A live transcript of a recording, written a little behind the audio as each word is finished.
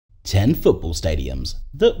10 football stadiums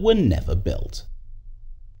that were never built.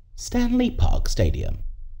 Stanley Park Stadium.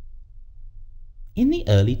 In the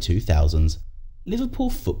early 2000s, Liverpool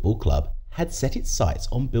Football Club had set its sights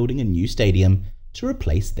on building a new stadium to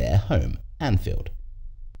replace their home, Anfield.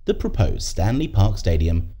 The proposed Stanley Park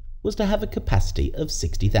Stadium was to have a capacity of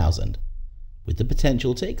 60,000, with the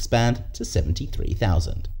potential to expand to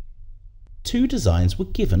 73,000. Two designs were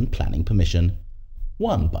given planning permission,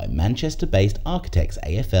 one by Manchester-based architects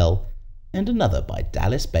AFL and another by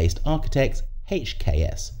Dallas-based architects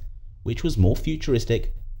HKS, which was more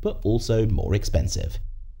futuristic but also more expensive.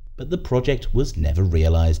 But the project was never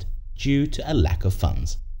realised due to a lack of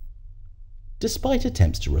funds. Despite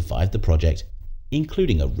attempts to revive the project,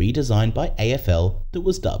 including a redesign by AFL that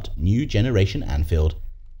was dubbed New Generation Anfield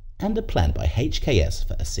and a plan by HKS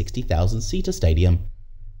for a 60,000-seater stadium,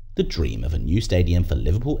 the dream of a new stadium for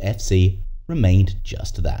Liverpool FC remained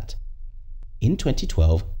just that. In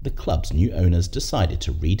 2012, the club's new owners decided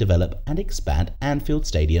to redevelop and expand Anfield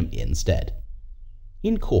Stadium instead,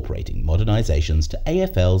 incorporating modernisations to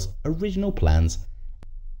AFL's original plans.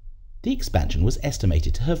 The expansion was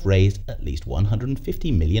estimated to have raised at least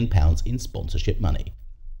 £150 million in sponsorship money.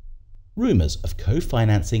 Rumours of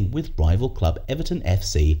co-financing with rival club Everton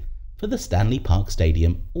FC for the Stanley Park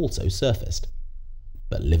Stadium also surfaced,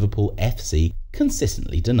 but Liverpool FC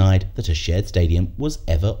consistently denied that a shared stadium was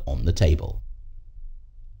ever on the table.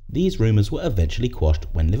 These rumours were eventually quashed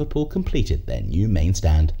when Liverpool completed their new main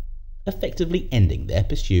stand, effectively ending their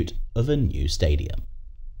pursuit of a new stadium.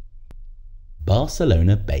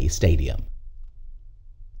 Barcelona Bay Stadium.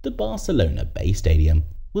 The Barcelona Bay Stadium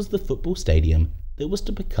was the football stadium that was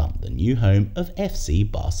to become the new home of FC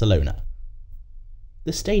Barcelona.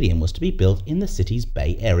 The stadium was to be built in the city's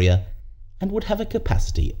Bay Area and would have a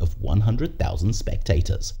capacity of 100,000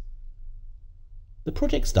 spectators. The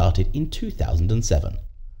project started in 2007,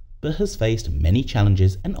 but has faced many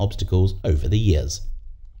challenges and obstacles over the years,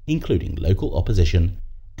 including local opposition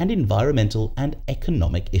and environmental and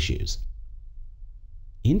economic issues.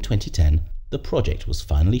 In 2010, the project was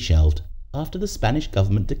finally shelved after the Spanish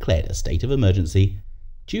government declared a state of emergency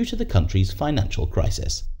due to the country's financial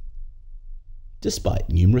crisis. Despite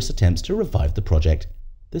numerous attempts to revive the project,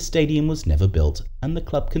 the stadium was never built and the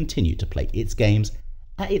club continued to play its games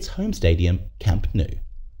at its home stadium, Camp Nou.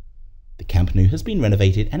 The Camp Nou has been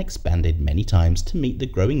renovated and expanded many times to meet the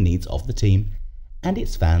growing needs of the team and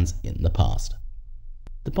its fans in the past.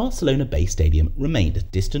 The Barcelona Bay Stadium remained a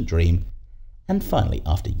distant dream, and finally,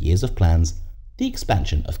 after years of plans, the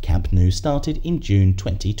expansion of Camp Nou started in June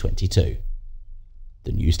 2022.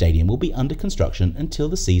 The new stadium will be under construction until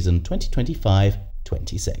the season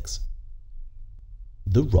 2025-26.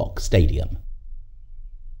 The Rock Stadium.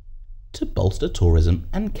 To bolster tourism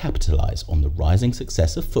and capitalise on the rising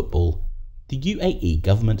success of football, the UAE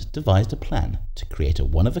government devised a plan to create a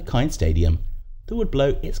one-of-a-kind stadium that would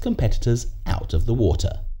blow its competitors out of the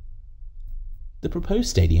water. The proposed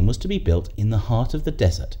stadium was to be built in the heart of the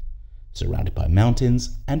desert, surrounded by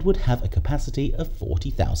mountains, and would have a capacity of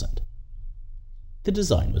 40,000. The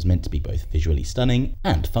design was meant to be both visually stunning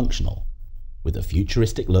and functional, with a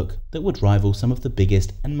futuristic look that would rival some of the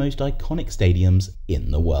biggest and most iconic stadiums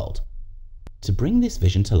in the world. To bring this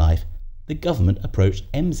vision to life, the government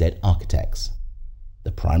approached MZ Architects.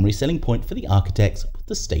 The primary selling point for the architects was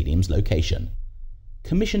the stadium's location,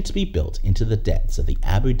 commissioned to be built into the depths of the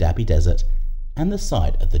Abu Dhabi desert and the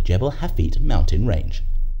side of the Jebel Hafit mountain range.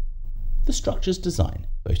 The structure's design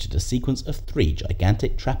boasted a sequence of 3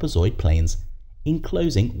 gigantic trapezoid planes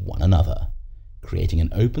enclosing one another, creating an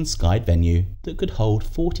open-skied venue that could hold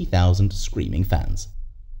 40,000 screaming fans.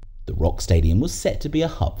 The Rock Stadium was set to be a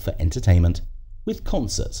hub for entertainment, with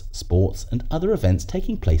concerts, sports and other events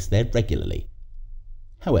taking place there regularly.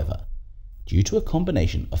 However, due to a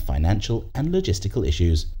combination of financial and logistical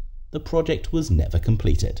issues, the project was never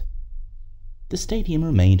completed. The stadium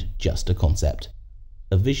remained just a concept,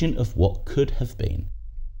 a vision of what could have been.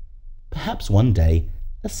 Perhaps one day,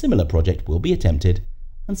 a similar project will be attempted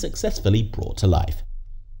and successfully brought to life.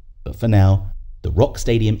 But for now, the Rock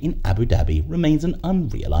Stadium in Abu Dhabi remains an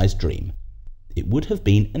unrealised dream. It would have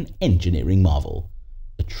been an engineering marvel,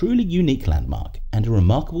 a truly unique landmark and a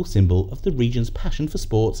remarkable symbol of the region's passion for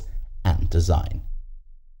sports and design.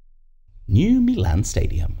 New Milan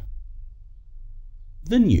Stadium.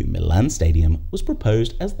 The new Milan Stadium was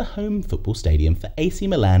proposed as the home football stadium for AC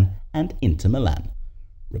Milan and Inter Milan,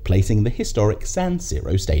 replacing the historic San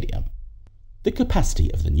Siro Stadium. The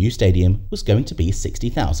capacity of the new stadium was going to be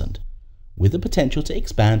 60,000, with the potential to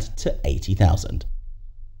expand to 80,000.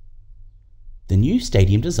 The new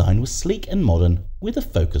stadium design was sleek and modern, with a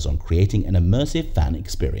focus on creating an immersive fan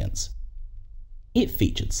experience. It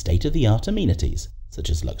featured state-of-the-art amenities such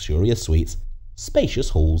as luxurious suites, spacious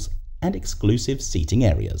halls, and exclusive seating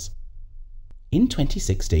areas. In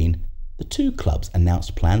 2016, the two clubs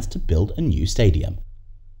announced plans to build a new stadium,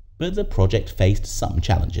 but the project faced some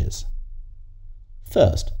challenges.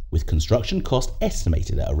 First, with construction cost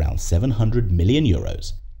estimated at around €700 million,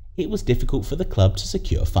 it was difficult for the club to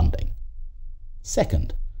secure funding.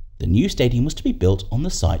 Second, the new stadium was to be built on the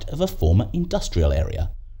site of a former industrial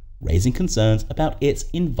area, raising concerns about its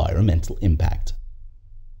environmental impact.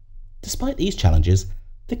 Despite these challenges,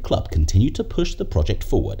 the club continued to push the project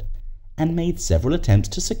forward and made several attempts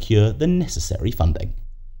to secure the necessary funding.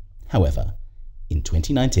 However, in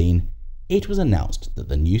 2019, it was announced that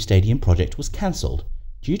the new stadium project was cancelled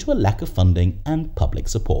due to a lack of funding and public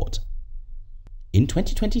support. In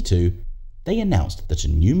 2022, they announced that a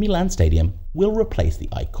new Milan stadium will replace the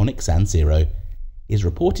iconic San Siro, is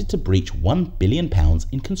reported to breach £1 billion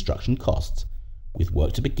in construction costs, with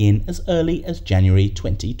work to begin as early as January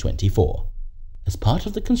 2024. As part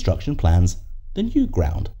of the construction plans, the new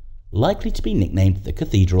ground, likely to be nicknamed the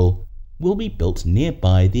Cathedral, will be built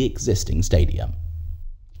nearby the existing stadium.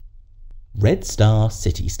 Red Star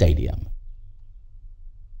City Stadium.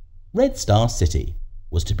 Red Star City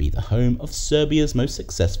was to be the home of Serbia's most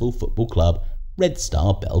successful football club, Red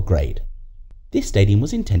Star Belgrade. This stadium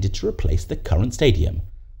was intended to replace the current stadium,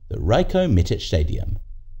 the Rajko Mitic Stadium.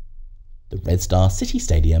 The Red Star City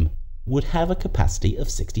Stadium would have a capacity of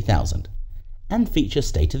 60,000 and feature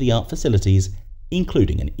state-of-the-art facilities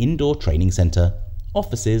including an indoor training centre,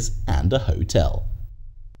 offices and a hotel.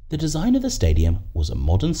 The design of the stadium was a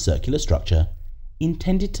modern circular structure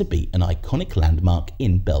intended to be an iconic landmark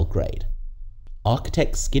in Belgrade.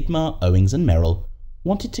 Architects Skidmore, Owings and Merrill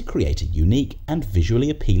wanted to create a unique and visually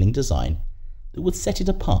appealing design that would set it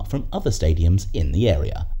apart from other stadiums in the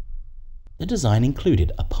area. The design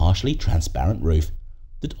included a partially transparent roof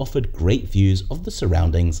that offered great views of the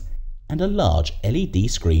surroundings and a large LED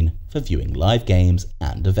screen for viewing live games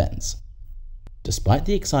and events. Despite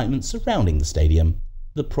the excitement surrounding the stadium,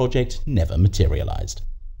 the project never materialised.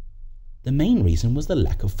 The main reason was the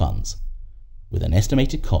lack of funds. With an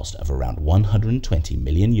estimated cost of around €120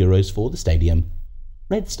 million for the stadium,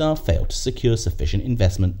 Red Star failed to secure sufficient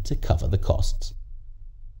investment to cover the costs.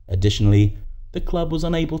 Additionally, the club was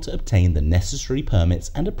unable to obtain the necessary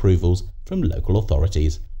permits and approvals from local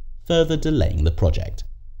authorities, further delaying the project.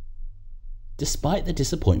 Despite the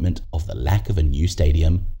disappointment of the lack of a new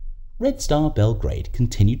stadium, Red Star Belgrade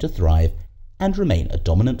continued to thrive and remain a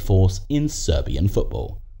dominant force in Serbian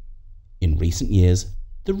football. In recent years,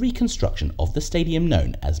 the reconstruction of the stadium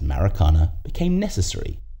known as Maracana became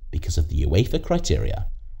necessary because of the UEFA criteria,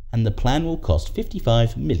 and the plan will cost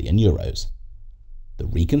 €55 million. The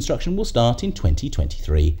reconstruction will start in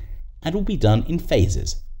 2023 and will be done in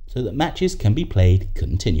phases so that matches can be played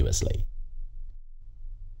continuously.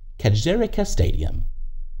 Kajzerica Stadium.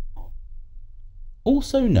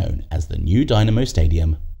 Also known as the new Dynamo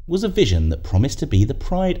Stadium, was a vision that promised to be the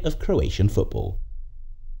pride of Croatian football.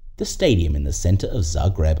 The stadium in the centre of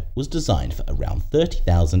Zagreb was designed for around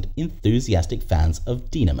 30,000 enthusiastic fans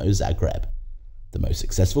of Dinamo Zagreb, the most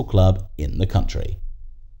successful club in the country.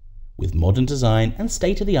 With modern design and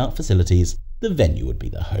state-of-the-art facilities, the venue would be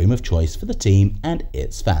the home of choice for the team and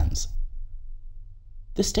its fans.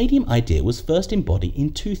 The stadium idea was first embodied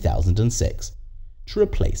in 2006 to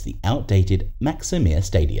replace the outdated Maksimir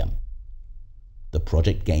Stadium. The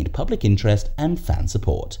project gained public interest and fan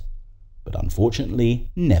support, but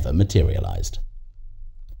unfortunately never materialised.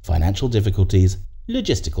 Financial difficulties,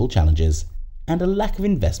 logistical challenges, and a lack of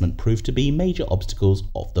investment proved to be major obstacles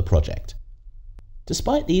of the project.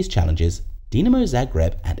 Despite these challenges, Dinamo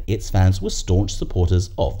Zagreb and its fans were staunch supporters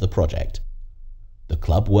of the project. The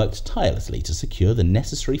club worked tirelessly to secure the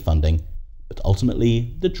necessary funding, but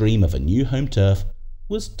ultimately the dream of a new home turf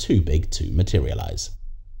was too big to materialise.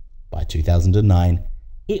 By 2009,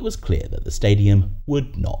 it was clear that the stadium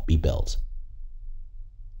would not be built.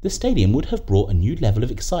 The stadium would have brought a new level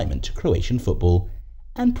of excitement to Croatian football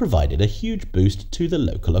and provided a huge boost to the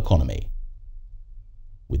local economy.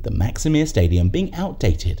 With the Maksimir Stadium being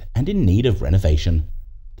outdated and in need of renovation,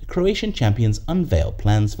 the Croatian champions unveiled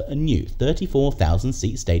plans for a new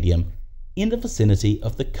 34,000-seat stadium in the vicinity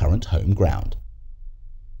of the current home ground.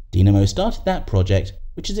 Dinamo started that project,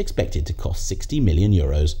 which is expected to cost €60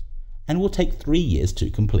 million and will take 3 years to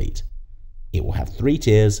complete. It will have 3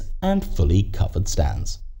 tiers and fully covered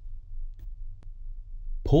stands.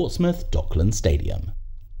 Portsmouth Dockland Stadium.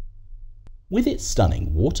 With its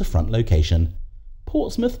stunning waterfront location,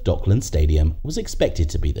 Portsmouth Dockland Stadium was expected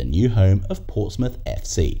to be the new home of Portsmouth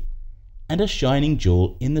FC and a shining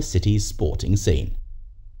jewel in the city's sporting scene.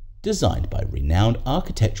 Designed by renowned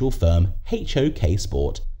architectural firm HOK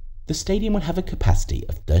Sport, the stadium would have a capacity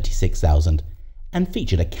of 36,000 and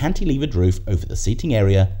featured a cantilevered roof over the seating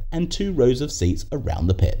area and 2 rows of seats around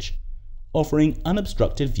the pitch, offering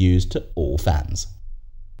unobstructed views to all fans.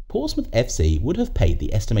 Portsmouth FC would have paid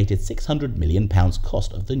the estimated £600 million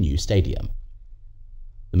cost of the new stadium.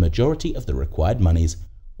 The majority of the required monies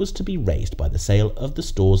was to be raised by the sale of the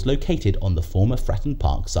stores located on the former Fratton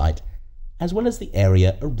Park site, as well as the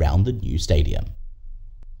area around the new stadium.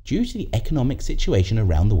 Due to the economic situation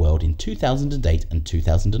around the world in 2008 and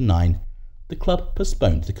 2009, the club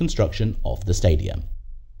postponed the construction of the stadium.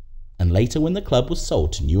 And later, when the club was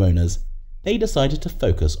sold to new owners, they decided to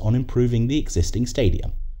focus on improving the existing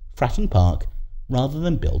stadium, Fratton Park, rather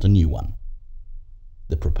than build a new one.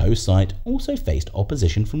 The proposed site also faced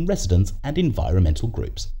opposition from residents and environmental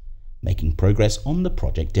groups, making progress on the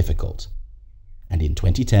project difficult. And in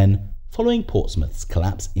 2010, following Portsmouth's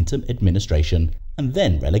collapse into administration and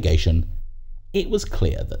then relegation, it was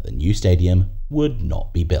clear that the new stadium would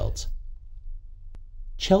not be built.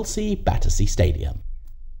 Chelsea Battersea Stadium.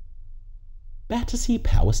 Battersea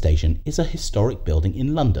Power Station is a historic building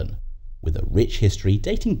in London, with a rich history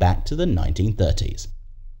dating back to the 1930s.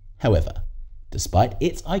 However, despite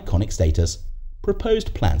its iconic status,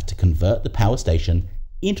 proposed plans to convert the power station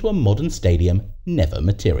into a modern stadium never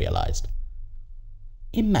materialised.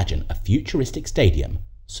 Imagine a futuristic stadium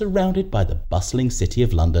surrounded by the bustling city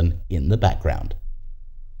of London in the background.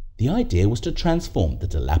 The idea was to transform the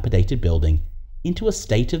dilapidated building into a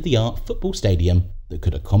state-of-the-art football stadium that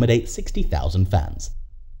could accommodate 60,000 fans.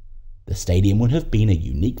 The stadium would have been a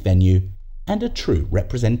unique venue and a true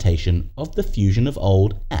representation of the fusion of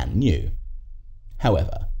old and new.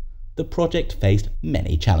 However, the project faced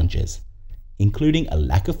many challenges, including a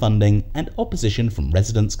lack of funding and opposition from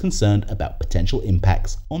residents concerned about potential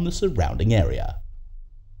impacts on the surrounding area.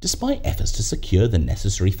 Despite efforts to secure the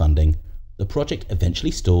necessary funding, the project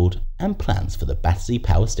eventually stalled and plans for the Battersea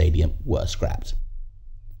Power Stadium were scrapped.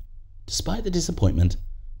 Despite the disappointment,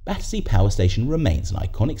 Battersea Power Station remains an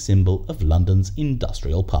iconic symbol of London's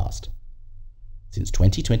industrial past. Since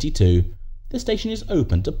 2022, the station is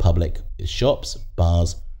open to public with shops,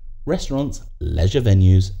 bars, restaurants, leisure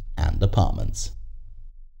venues and apartments.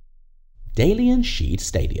 Daly and Sheed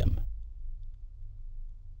Stadium.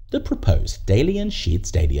 The proposed Daly and Sheed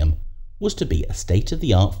Stadium was to be a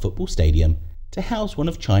state-of-the-art football stadium to house one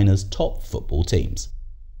of China's top football teams.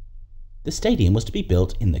 The stadium was to be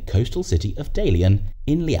built in the coastal city of Dalian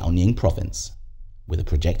in Liaoning province. With a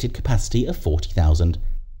projected capacity of 40,000,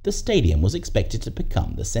 the stadium was expected to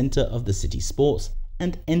become the centre of the city's sports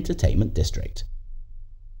and entertainment district.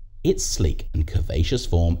 Its sleek and curvaceous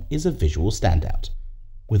form is a visual standout,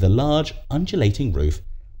 with a large undulating roof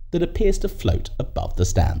that appears to float above the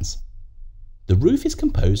stands. The roof is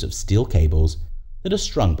composed of steel cables that are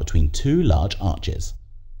strung between 2 large arches,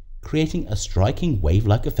 creating a striking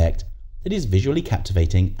wave-like effect that is visually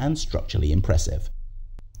captivating and structurally impressive.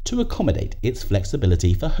 To accommodate its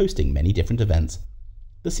flexibility for hosting many different events,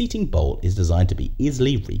 the seating bowl is designed to be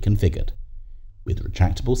easily reconfigured, with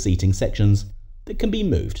retractable seating sections that can be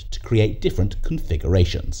moved to create different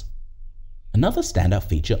configurations. Another standout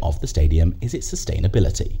feature of the stadium is its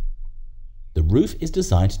sustainability. The roof is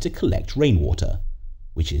designed to collect rainwater,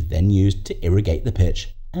 which is then used to irrigate the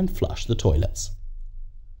pitch and flush the toilets.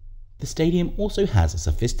 The stadium also has a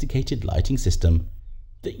sophisticated lighting system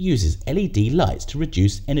that uses LED lights to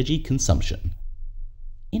reduce energy consumption.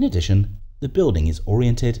 In addition, the building is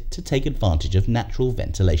oriented to take advantage of natural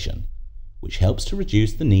ventilation, which helps to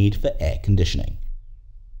reduce the need for air conditioning.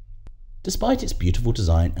 Despite its beautiful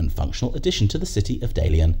design and functional addition to the city of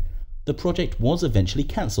Dalian, the project was eventually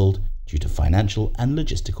cancelled due to financial and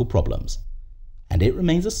logistical problems, and it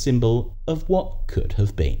remains a symbol of what could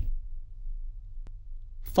have been.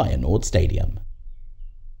 Feyenoord Stadium.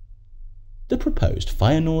 The proposed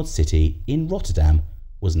Feyenoord City in Rotterdam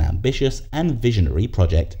was an ambitious and visionary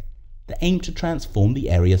project that aimed to transform the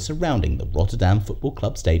area surrounding the Rotterdam Football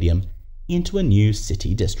Club Stadium into a new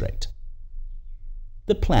city district.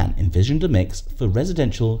 The plan envisioned a mix for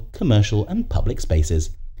residential, commercial and public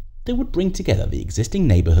spaces that would bring together the existing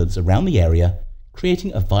neighbourhoods around the area,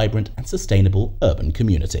 creating a vibrant and sustainable urban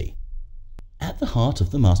community. At the heart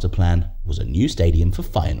of the master plan was a new stadium for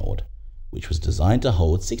Feyenoord, which was designed to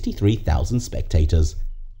hold 63,000 spectators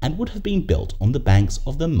and would have been built on the banks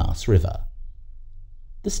of the Maas River.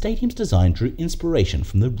 The stadium's design drew inspiration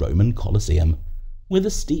from the Roman Colosseum, with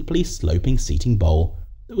a steeply sloping seating bowl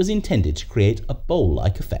that was intended to create a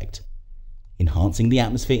bowl-like effect. Enhancing the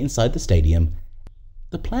atmosphere inside the stadium,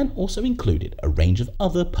 the plan also included a range of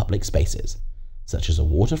other public spaces, such as a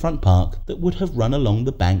waterfront park that would have run along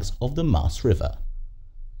the banks of the Maas River.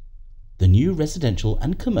 The new residential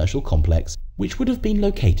and commercial complex, which would have been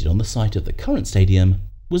located on the site of the current stadium,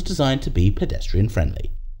 was designed to be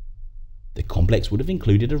pedestrian-friendly. The complex would have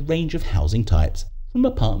included a range of housing types, from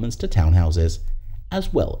apartments to townhouses,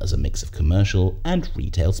 as well as a mix of commercial and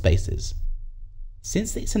retail spaces.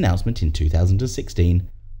 Since its announcement in 2016,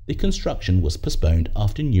 the construction was postponed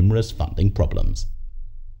after numerous funding problems.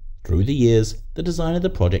 Through the years, the design of the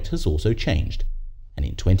project has also changed, and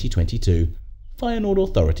in 2022, Feyenoord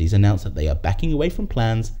authorities announced that they are backing away from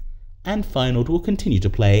plans and Feyenoord will continue to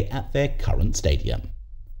play at their current stadium.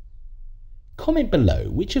 Comment below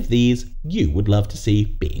which of these you would love to see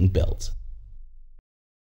being built.